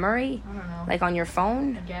form of memory? I don't know. Like on your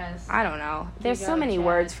phone? I guess. I don't know. There's so many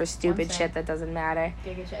words for stupid shit that doesn't matter.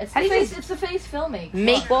 Giga Chad. It's the face filming.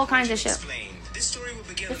 Make all kinds of shit.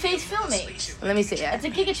 The face filming. Let me see. Yeah. It's a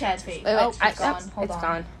Giga Chad face. Wait, it's gone. Hold on. It's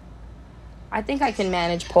gone. I think I can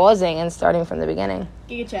manage pausing and starting from the beginning.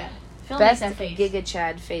 Giga Chad. Best that face. Giga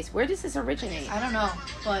Chad face. Where does this originate? I don't know,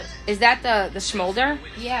 but... Is that the Schmolder?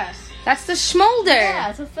 Yeah. That's the Schmolder! Yeah,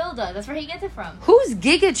 it's a Filda. That's where he gets it from. Who's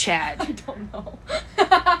Giga Chad? I don't know.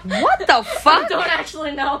 What the fuck? I don't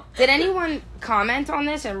actually know. Did anyone comment on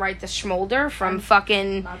this and write the Schmolder from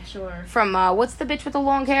fucking... Not sure. From, what's the bitch with the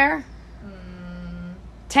long hair?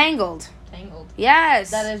 Tangled. Tangled.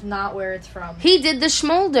 Yes. That is not where it's from. He did the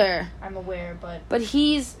Schmolder. I'm aware, but... But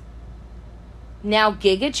he's now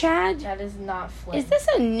Giga Chad? That is not Flynn. Is this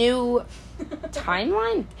a new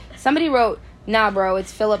timeline? Somebody wrote, nah, bro,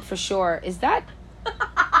 it's Philip for sure. Is that...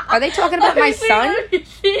 Are they talking about my son? Let me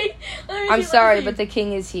see. I'm sorry, but the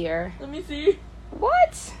king is here. Let me see.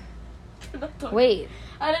 What? Wait.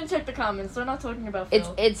 I didn't check the comments. They're not talking about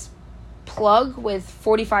Phil. It's plug with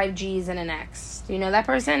 45 G's and an X. Do you know that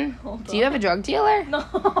person? Do you have a drug dealer? No.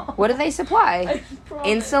 What do they supply?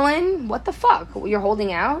 Insulin? What the fuck? You're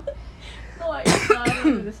holding out? No, I don't know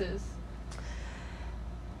who this is.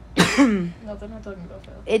 No, they're not talking about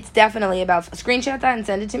Phil. It's definitely about... Screenshot that and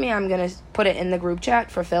send it to me. I'm going to put it in the group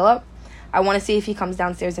chat for Philip. I want to see if he comes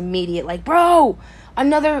downstairs immediate. Like, bro,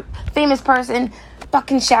 another famous person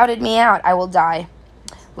fucking shouted me out. I will die.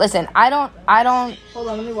 Listen, I don't... Hold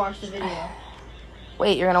on, let me watch the video.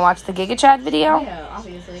 Wait, you're going to watch the Giga Chad video? Yeah,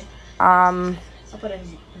 obviously. I'll put it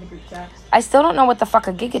in the group chat. I still don't know what the fuck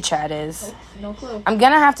a Giga Chad is. No clue. I'm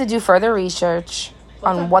going to have to do further research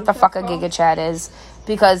on what the fuck a Giga Chad is.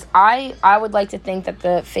 Because I would like to think that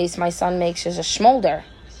the face my son makes is a Schmolder.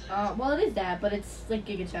 Well, it is that, but it's like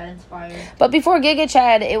Giga Chad inspired. But before Giga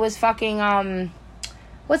Chad, it was fucking,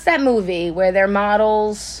 what's that movie where they're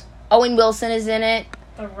models? Owen Wilson is in it.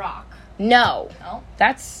 The Rock. No. No?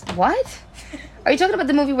 That's, what? Are you talking about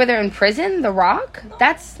the movie where they're in prison, The Rock? No.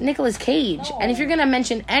 That's Nicolas Cage. No. And if you're going to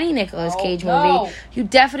mention any Nicolas Cage movie, you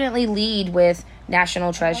definitely lead with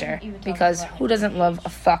National Treasure. Because who doesn't love a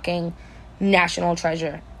fucking National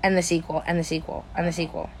Treasure? And the sequel, and the sequel, and the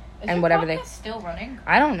sequel. And whatever they... still running?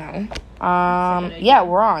 I don't know. Yeah,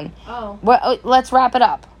 we're on. Oh. Well, let's wrap it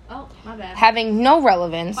up. Oh, my bad. Having no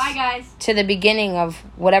relevance... Bye, guys. ...to the beginning of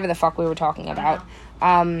whatever the fuck we were talking about.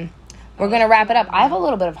 We're going to wrap it up. I have a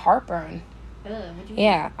little bit of heartburn. Ugh,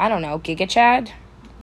 Yeah, I don't know. Giga Chad?